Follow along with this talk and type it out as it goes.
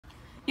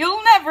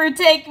You'll never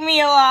take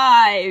me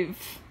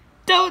alive!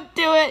 Don't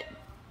do it!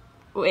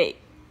 Wait.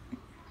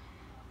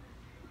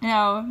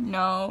 No,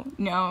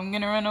 I'm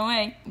gonna run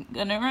away.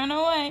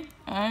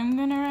 I'm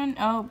gonna run.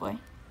 Oh boy.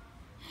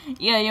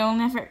 Yeah, you'll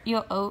never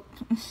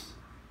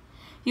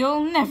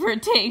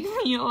take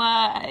me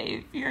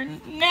alive. You're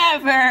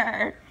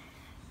never.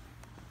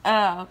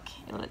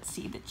 Okay, let's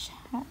see the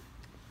chat.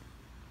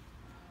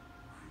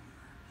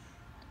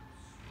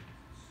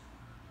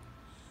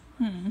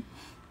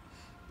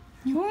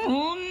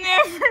 You'll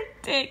never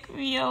take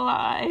me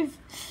alive.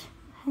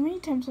 How many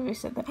times have I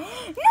said that?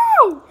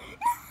 No!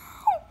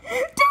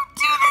 Don't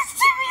do this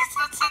to me,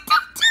 Sunset!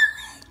 Don't do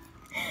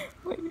it!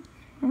 Wait,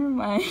 where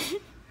am I?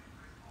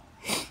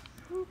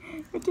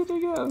 Where did I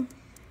go?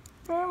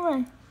 Where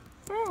am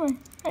I?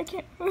 I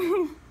can't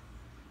move.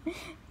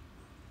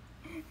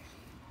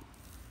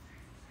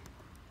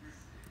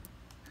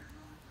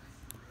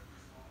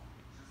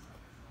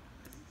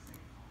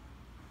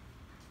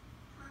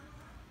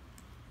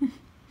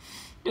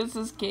 This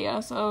is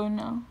chaos. Oh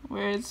no.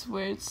 Where's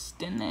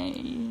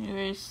Danae?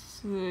 Where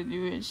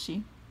is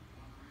she?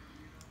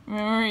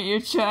 Remember your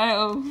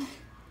child.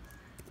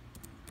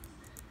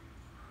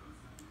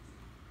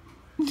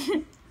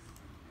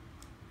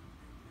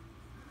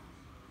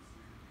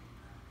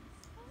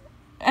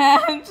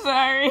 I'm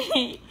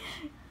sorry.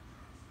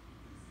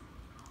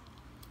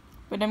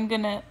 But I'm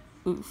gonna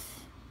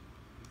oof.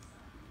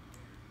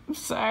 I'm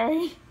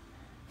sorry.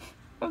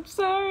 I'm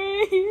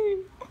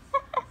sorry.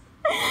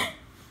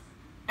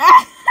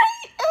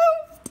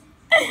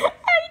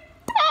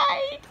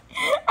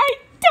 I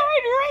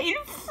died right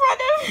in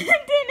front of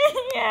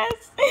Danae.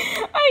 Yes.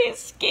 I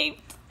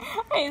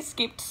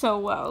escaped so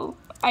well.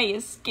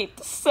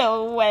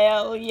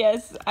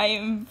 Yes, I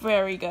am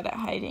very good at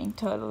hiding,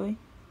 totally.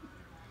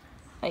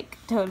 Like,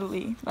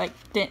 totally. Like,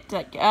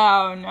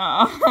 oh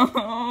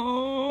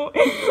no.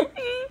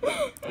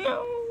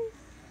 No.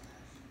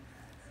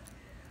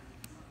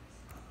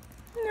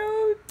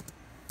 No.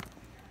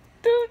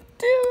 Don't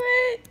do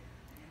it.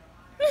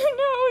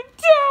 No,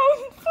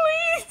 don't,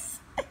 please.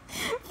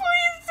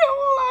 Please don't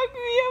lock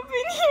me up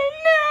in here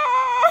now.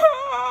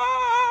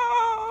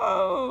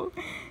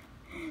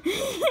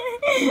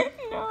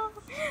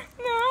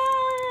 No.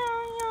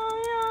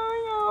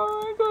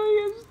 I'm going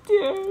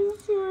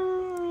upstairs.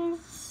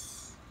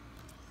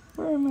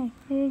 Where am I?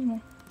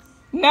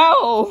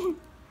 No.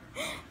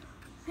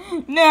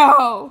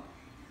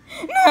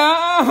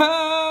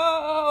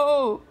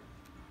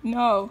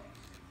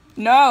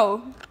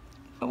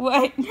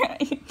 What?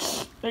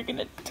 They're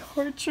gonna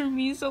torture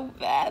me so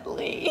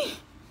badly.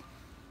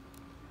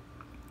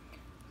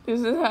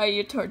 This is how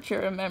you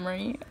torture a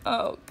memory.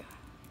 Oh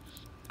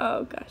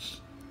gosh.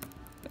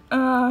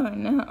 Oh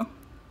no.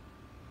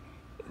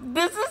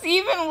 Does this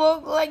even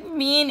look like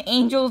me and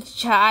Angel's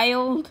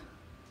child?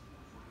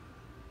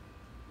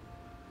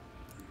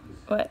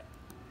 What?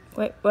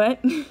 Wait,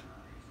 what?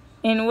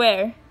 And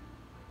where?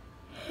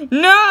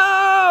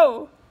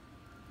 No!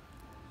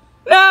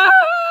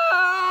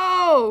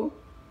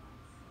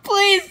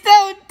 Please